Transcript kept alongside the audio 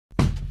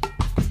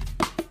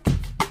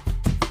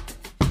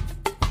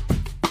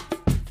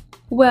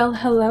Well,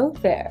 hello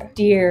there,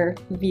 dear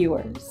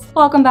viewers.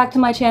 Welcome back to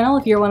my channel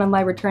if you're one of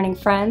my returning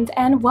friends,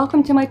 and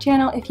welcome to my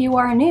channel if you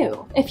are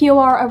new. If you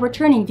are a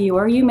returning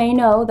viewer, you may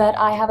know that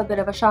I have a bit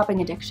of a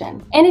shopping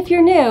addiction. And if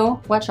you're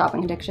new, what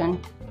shopping addiction?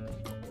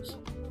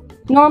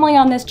 Normally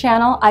on this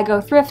channel, I go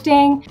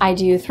thrifting, I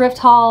do thrift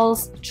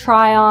hauls,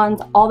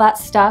 try-ons, all that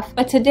stuff.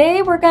 But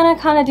today we're gonna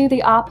kind of do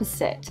the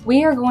opposite.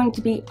 We are going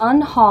to be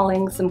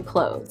unhauling some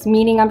clothes,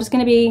 meaning I'm just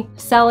gonna be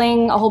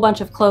selling a whole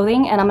bunch of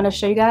clothing and I'm gonna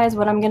show you guys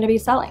what I'm gonna be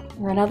selling.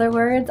 Or in other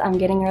words, I'm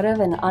getting rid of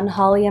an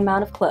unhauly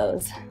amount of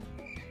clothes.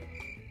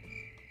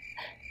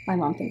 My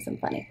mom thinks I'm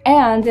funny.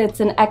 And it's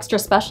an extra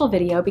special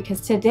video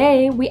because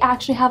today we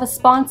actually have a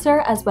sponsor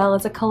as well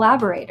as a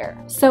collaborator.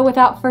 So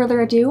without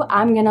further ado,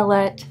 I'm gonna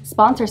let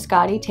sponsor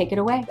Scotty take it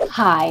away.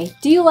 Hi,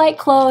 do you like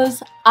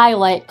clothes? I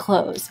like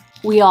clothes.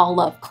 We all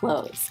love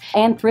clothes,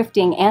 and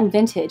thrifting, and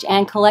vintage,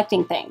 and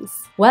collecting things.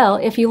 Well,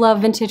 if you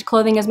love vintage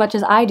clothing as much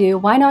as I do,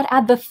 why not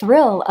add the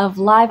thrill of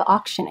live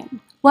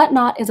auctioning?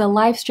 WhatNot is a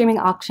live streaming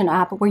auction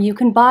app where you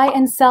can buy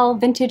and sell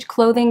vintage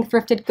clothing,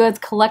 thrifted goods,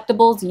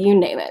 collectibles, you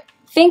name it.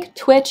 Think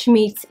Twitch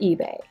meets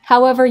eBay.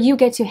 However, you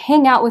get to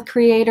hang out with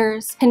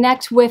creators,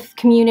 connect with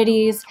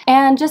communities,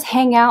 and just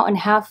hang out and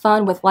have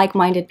fun with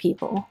like-minded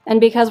people. And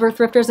because we're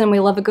thrifters and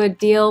we love a good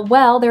deal,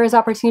 well, there is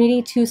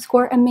opportunity to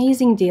score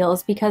amazing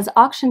deals because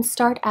auctions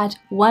start at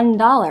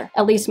 $1.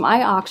 At least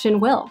my auction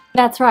will.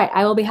 That's right,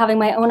 I will be having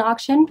my own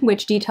auction,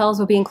 which details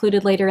will be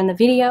included later in the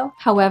video.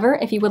 However,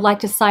 if you would like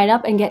to sign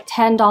up and get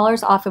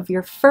 $10 off of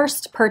your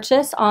first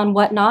purchase on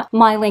WhatNot,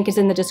 my link is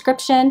in the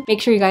description.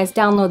 Make sure you guys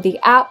download the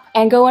app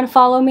and go and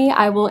follow me.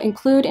 I will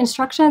include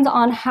instructions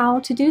on how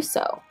to do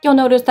so. You'll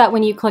notice that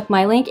when you click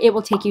my link, it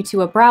will take you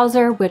to a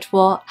browser, which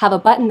will have a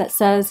button that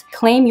says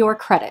claim your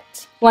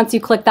credit. Once you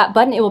click that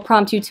button, it will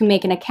prompt you to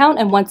make an account,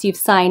 and once you've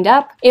signed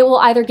up, it will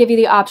either give you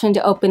the option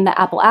to open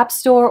the Apple App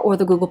Store or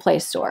the Google Play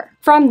Store.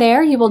 From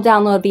there, you will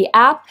download the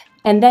app,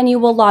 and then you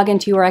will log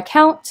into your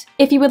account.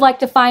 If you would like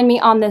to find me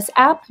on this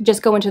app,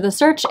 just go into the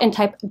search and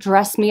type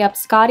Dress Me Up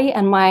Scotty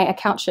and my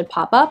account should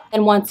pop up.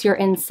 And once you're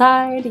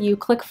inside, you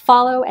click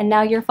follow and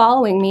now you're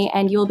following me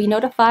and you'll be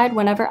notified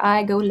whenever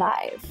I go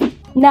live.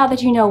 Now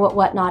that you know what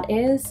WhatNot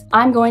is,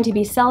 I'm going to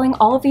be selling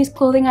all of these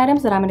clothing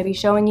items that I'm going to be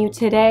showing you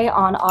today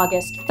on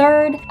August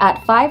 3rd at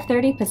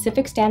 5:30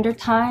 Pacific Standard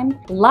Time,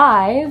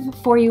 live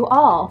for you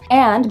all.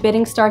 And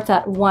bidding starts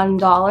at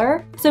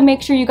 $1. So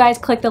make sure you guys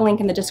click the link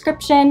in the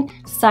description,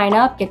 sign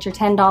up, get your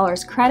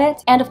 $10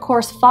 credit, and of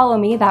course follow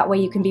me, that way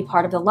you can be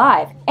part of the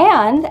live.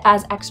 And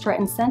as extra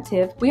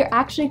incentive, we are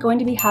actually going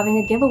to be having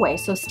a giveaway,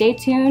 so stay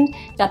tuned.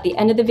 At the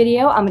end of the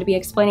video, I'm going to be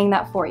explaining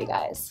that for you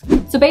guys.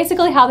 So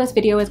basically how this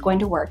video is going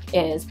to work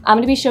is I'm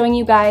going to be showing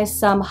you guys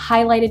some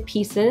highlighted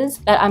pieces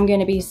that I'm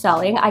going to be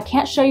selling. I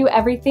can't show you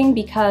everything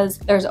because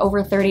there's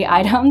over 30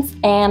 items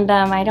and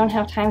I don't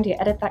have time to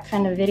edit that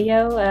kind of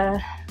video.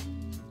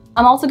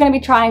 I'm also going to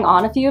be trying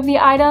on a few of the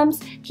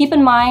items. Keep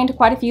in mind,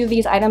 quite a few of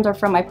these items are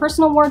from my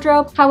personal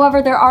wardrobe.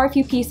 However, there are a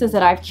few pieces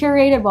that I've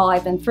curated while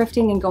I've been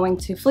thrifting and going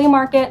to flea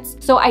markets.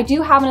 So I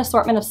do have an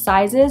assortment of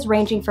sizes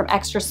ranging from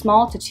extra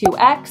small to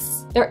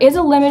 2X. There is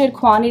a limited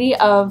quantity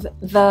of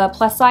the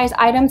plus size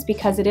items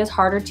because it is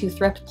harder to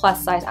thrift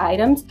plus size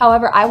items.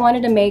 However, I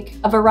wanted to make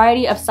a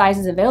variety of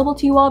sizes available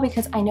to you all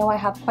because I know I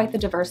have quite the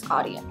diverse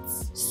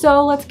audience.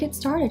 So let's get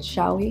started,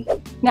 shall we?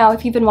 Now,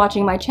 if you've been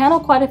watching my channel,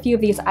 quite a few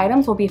of these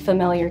items will be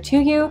familiar to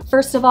you.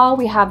 First of all,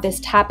 we have this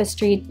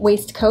tapestry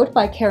waistcoat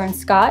by Karen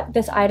Scott.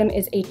 This item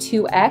is a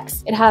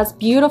 2X. It has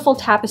beautiful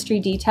tapestry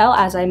detail,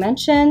 as I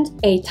mentioned,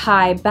 a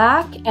tie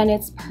back, and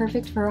it's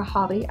perfect for a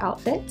hobby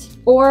outfit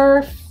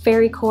or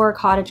fairy core,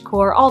 cottage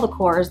core, all the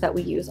cores that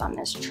we use on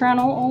this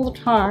channel all the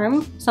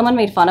time. Someone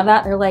made fun of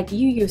that. They're like,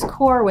 you use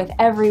core with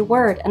every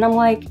word. And I'm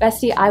like,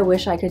 bestie, I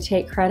wish I could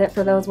take credit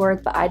for those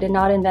words, but I did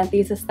not invent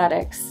these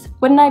aesthetics.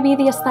 Wouldn't I be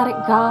the aesthetic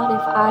god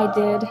if I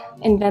did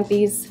invent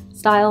these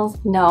styles?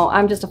 No,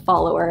 I'm just a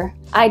follower.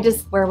 I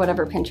just wear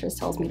whatever Pinterest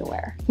tells me to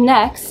wear.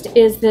 Next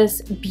is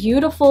this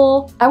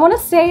beautiful, I want to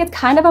say it's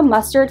kind of a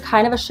mustard,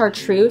 kind of a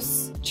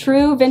chartreuse,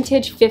 true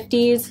vintage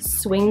 50s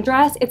swing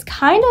dress. It's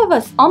kind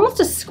of almost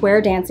a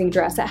square dancing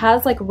dress. It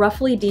has like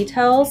ruffly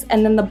details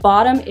and then the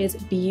bottom is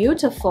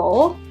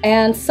beautiful.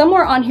 And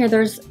somewhere on here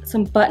there's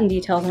some button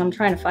details and I'm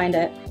trying to find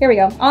it. Here we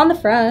go, on the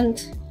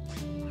front.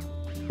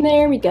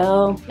 There we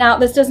go. Now,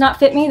 this does not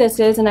fit me. This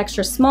is an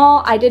extra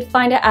small. I did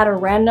find it at a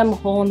random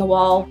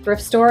hole-in-the-wall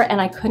thrift store and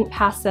I couldn't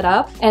pass it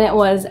up. And it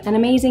was an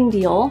amazing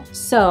deal.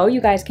 So you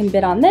guys can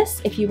bid on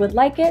this if you would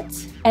like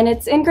it. And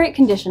it's in great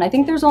condition. I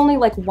think there's only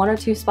like 1 or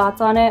 2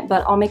 spots on it,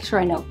 but I'll make sure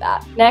I note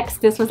that.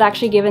 Next, this was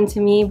actually given to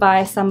me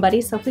by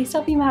somebody, so please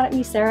don't be mad at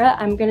me, Sarah.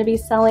 I'm gonna be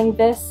selling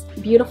this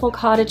beautiful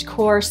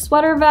Cottagecore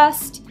sweater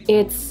vest.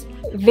 It's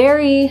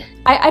very,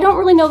 I don't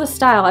really know the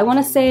style. I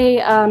want to say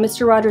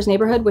Mr. Rogers'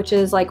 Neighborhood, which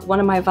is like one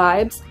of my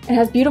vibes. It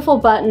has beautiful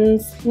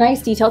buttons,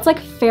 nice detail. It's like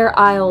Fair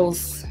Isle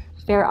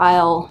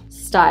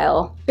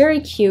style. Very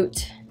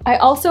cute. I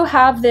also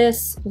have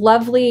this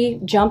lovely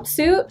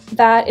jumpsuit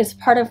that is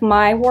part of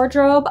my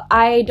wardrobe.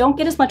 I don't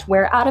get as much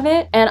wear out of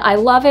it and I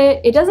love it.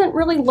 It doesn't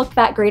really look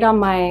that great on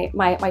my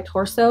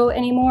torso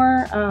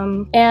anymore.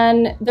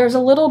 And there's a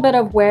little bit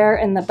of wear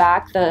in the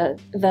back.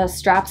 The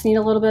straps need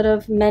a little bit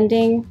of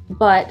mending,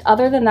 but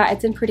other than that,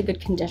 it's in pretty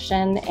good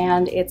condition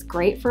and it's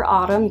great for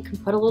autumn. You can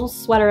put a little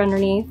sweater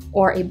underneath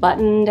or a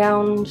button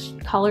down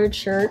collared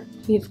shirt.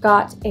 We've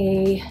got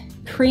a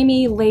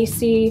creamy,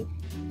 lacy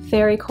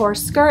Thrift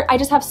skirt. I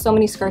just have so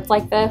many skirts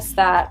like this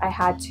that I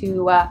had to,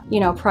 you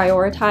know,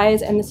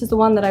 prioritize, and this is the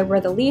one that I wear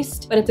the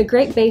least, but it's a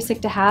great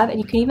basic to have, and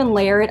you can even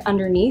layer it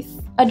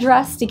underneath a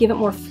dress to give it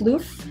more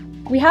floof.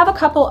 We have a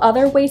couple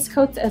other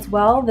waistcoats as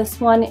well. This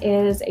one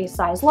is a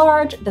size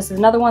large. This is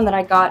another one that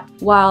I got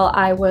while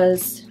I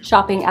was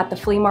shopping at the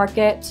flea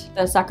market,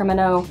 the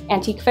Sacramento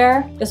Antique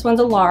Fair. This one's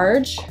a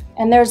large.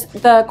 And there's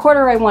the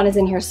corduroy one is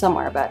in here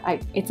somewhere, but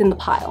it's in the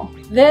pile.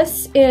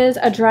 This is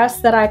a dress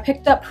that I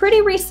picked up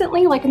pretty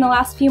recently, like in the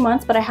last few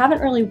months, but I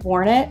haven't really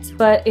worn it,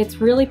 but it's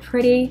really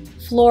pretty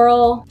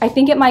floral. I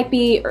think it might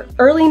be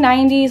early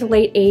 90s,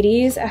 late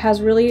 80s. It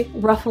has really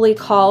ruffly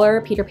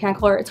collar, Peter Pan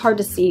collar. It's hard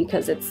to see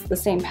because it's the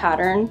same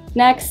pattern.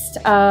 Next,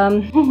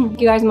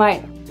 you guys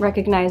might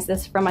recognize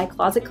this from my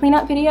closet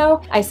cleanup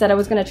video. I said I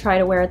was gonna try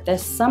to wear it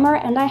this summer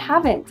and I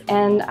haven't,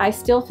 and I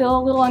still feel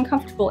a little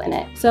uncomfortable in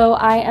it. So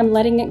I am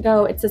letting it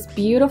go. It's this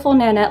beautiful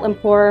Nanette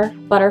Lempour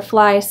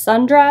butterfly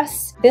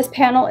sundress. This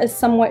panel is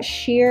somewhat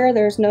sheer.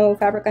 There's no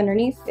fabric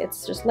underneath.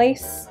 It's just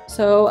lace.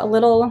 So a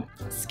little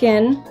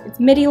skin.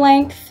 It's midi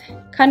length,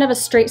 kind of a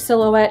straight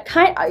silhouette.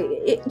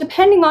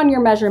 Depending on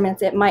your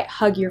measurements, it might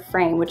hug your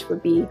frame, which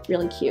would be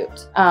really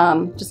cute.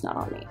 Just not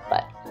on me,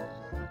 but.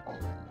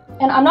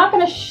 And I'm not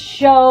gonna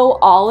show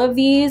all of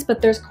these,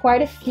 but there's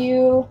quite a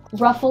few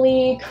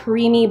ruffly,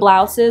 creamy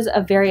blouses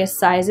of various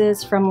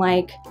sizes from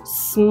like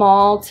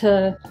small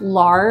to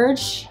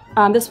large.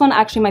 This one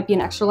actually might be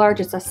an extra large.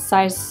 It's a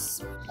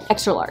size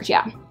extra large,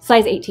 yeah,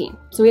 size 18.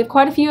 So we have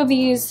quite a few of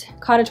these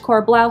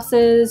cottagecore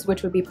blouses,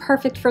 which would be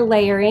perfect for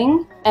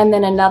layering. And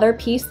then another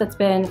piece that's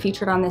been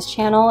featured on this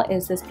channel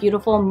is this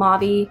beautiful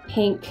mauve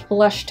pink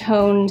blush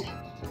toned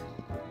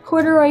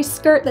corduroy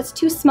skirt that's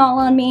too small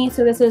on me.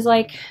 So this is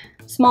like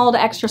small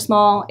to extra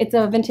small. It's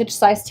a vintage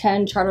size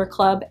 10 Charter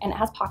Club and it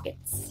has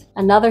pockets.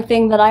 Another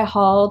thing that I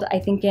hauled, I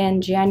think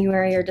in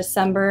January or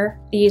December,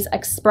 these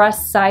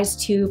Express size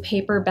 2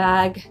 paper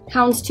bag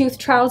houndstooth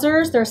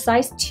trousers. They're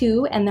size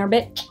 2 and they're a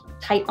bit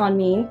tight on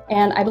me.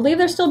 And I believe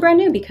they're still brand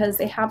new because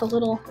they have a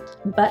little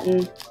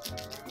button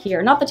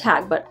here. Not the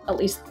tag, but at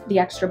least the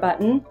extra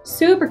button.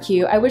 Super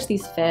cute. I wish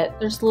these fit.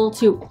 They're just a little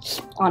too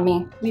on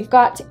me. We've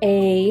got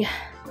a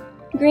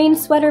green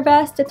sweater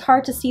vest. It's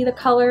hard to see the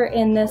color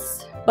in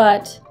this,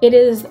 but it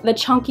is the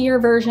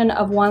chunkier version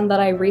of one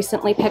that I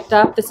recently picked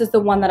up. This is the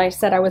one that I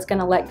said I was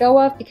gonna let go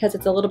of because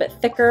it's a little bit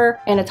thicker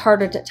and it's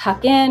harder to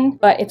tuck in,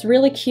 but it's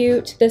really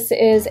cute. This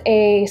is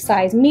a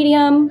size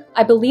medium.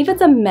 I believe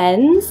it's a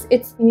men's.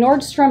 It's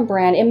Nordstrom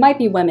brand. It might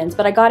be women's,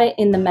 but I got it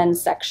in the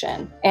men's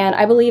section. And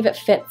I believe it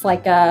fits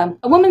like a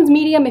woman's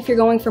medium if you're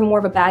going for more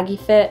of a baggy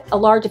fit, a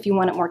large if you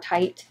want it more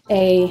tight,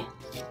 a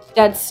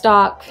dead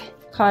stock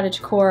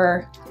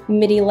cottagecore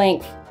midi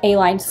length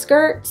A-line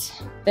skirt,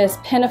 this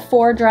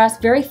pinafore dress,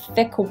 very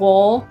thick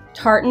wool,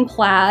 tartan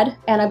plaid,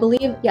 and I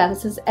believe, yeah,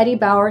 this is Eddie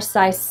Bauer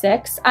size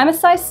 6. I'm a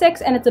size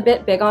 6 and it's a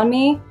bit big on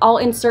me. I'll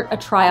insert a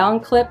try-on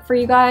clip for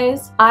you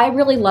guys. I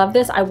really love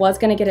this. I was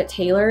gonna get it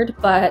tailored,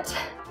 but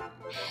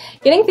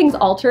getting things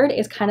altered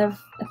is kind of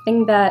a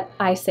thing that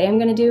I say I'm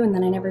gonna do and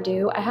then I never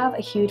do. I have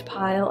a huge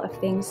pile of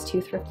things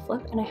to thrift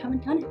flip and I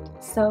haven't done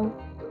it, so.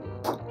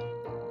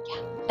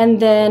 And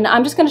then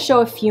I'm just gonna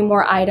show a few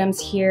more items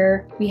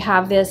here. We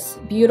have this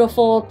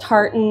beautiful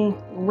tartan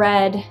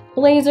red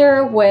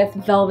blazer with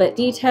velvet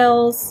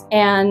details,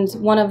 and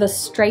one of the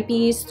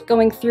stripies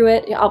going through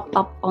it,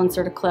 I'll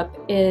insert a clip,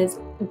 is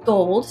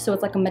gold. So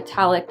it's like a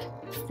metallic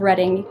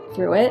threading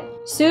through it.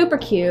 Super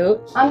cute.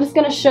 I'm just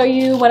gonna show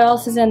you what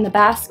else is in the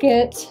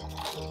basket.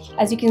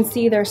 As you can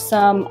see, there's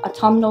some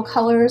autumnal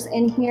colors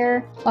in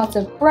here. Lots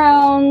of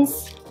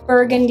browns,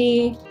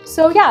 burgundy.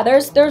 So yeah,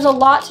 there's a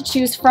lot to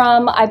choose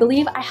from. I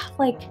believe I have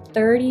like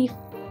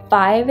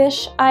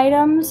 35-ish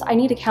items. I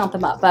need to count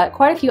them up, but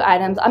quite a few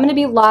items. I'm gonna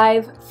be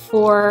live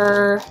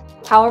for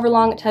however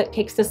long it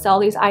takes to sell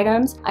these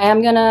items. I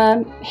am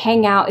gonna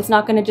hang out. It's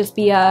not gonna just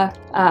be a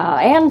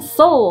and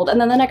sold and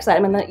then the next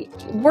item, and then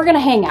we're gonna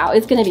hang out.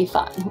 It's gonna be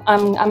fun.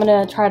 I'm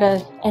gonna try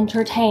to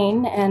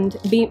entertain and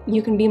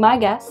you can be my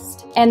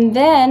guest. And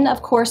then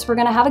of course we're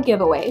gonna have a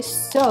giveaway.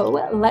 So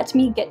let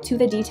me get to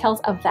the details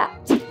of that.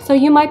 So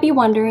you might be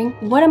wondering,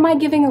 what am I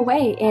giving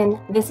away in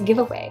this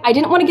giveaway? I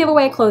didn't want to give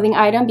away a clothing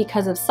item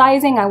because of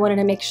sizing. I wanted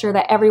to make sure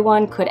that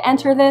everyone could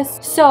enter this.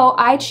 So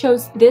I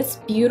chose this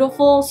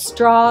beautiful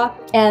straw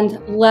and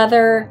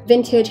leather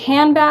vintage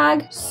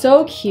handbag.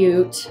 So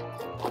cute.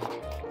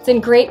 It's in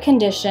great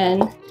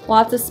condition.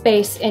 Lots of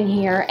space in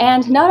here.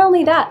 And not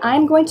only that,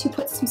 I'm going to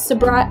put some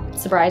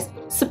surprise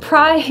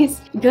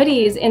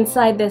goodies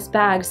inside this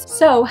bag.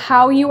 So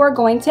how you are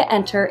going to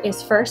enter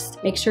is,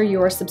 first, make sure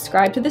you are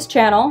subscribed to this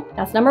channel.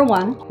 That's number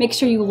one. Make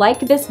sure you like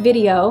this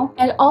video.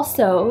 And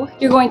also,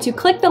 you're going to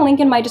click the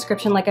link in my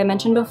description like I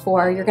mentioned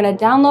before. You're going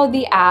to download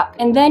the app,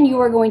 and then you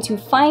are going to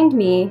find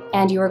me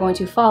and you are going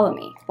to follow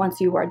me. Once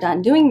you are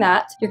done doing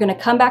that, you're going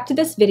to come back to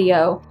this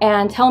video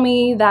and tell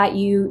me that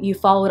you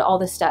followed all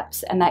the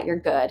steps and that you're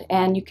good.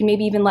 And you can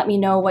maybe even let me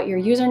know what your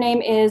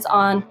username is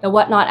on the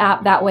WhatNot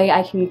app. That way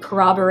I can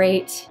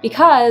corroborate,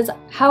 because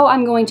how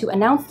I'm going to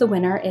announce the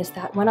winner is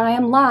that when I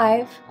am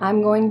live, that's where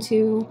I'm going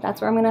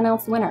to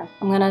announce the winner.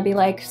 I'm going to be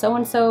like,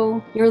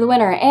 so-and-so, you're the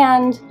winner.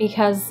 And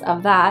because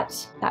of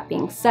that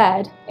being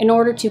said, in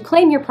order to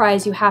claim your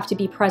prize, you have to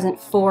be present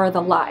for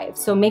the live.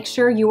 So make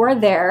sure you are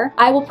there.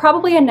 I will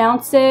probably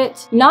announce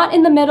it not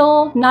in the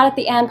middle, not at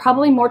the end,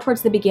 probably more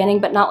towards the beginning,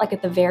 but not like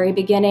at the very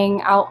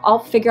beginning. I'll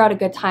figure out a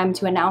good time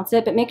to announce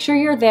it, but make sure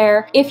you're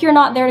there. If you're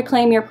not there to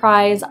claim your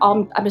prize,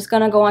 I'm just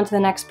gonna go on to the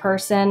next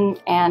person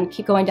and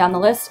keep going down the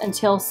list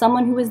until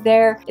someone who is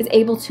there is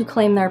able to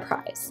claim their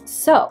prize.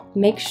 So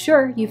make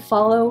sure you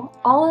follow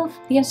all of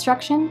the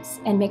instructions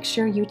and make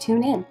sure you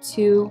tune in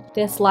to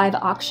this live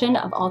auction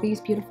of all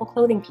these beautiful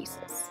clothing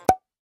pieces.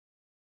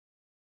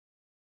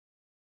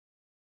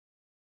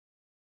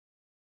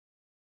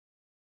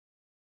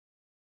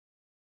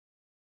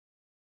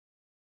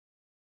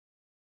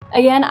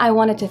 Again, I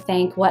wanted to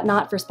thank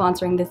WhatNot for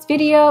sponsoring this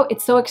video.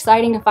 It's so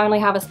exciting to finally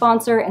have a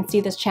sponsor and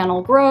see this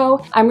channel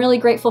grow. I'm really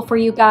grateful for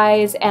you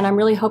guys, and I'm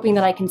really hoping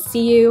that I can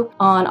see you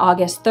on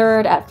August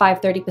 3rd at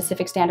 5:30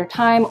 Pacific Standard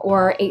Time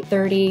or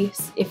 8:30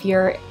 if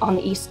you're on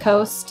the East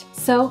Coast.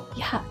 So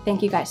yeah,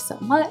 thank you guys so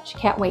much.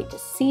 Can't wait to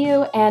see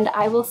you, and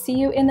I will see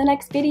you in the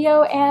next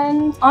video.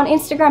 And on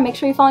Instagram, make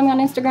sure you follow me on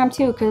Instagram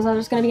too, because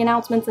there's gonna be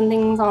announcements and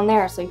things on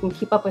there so you can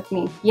keep up with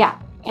me. Yeah.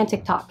 And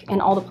TikTok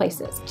and all the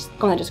places. Just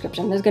go in the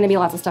description. There's going to be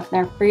lots of stuff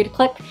there for you to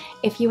click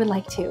if you would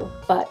like to.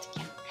 But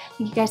yeah,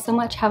 thank you guys so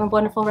much. Have a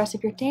wonderful rest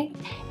of your day,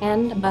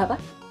 and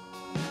bye-bye.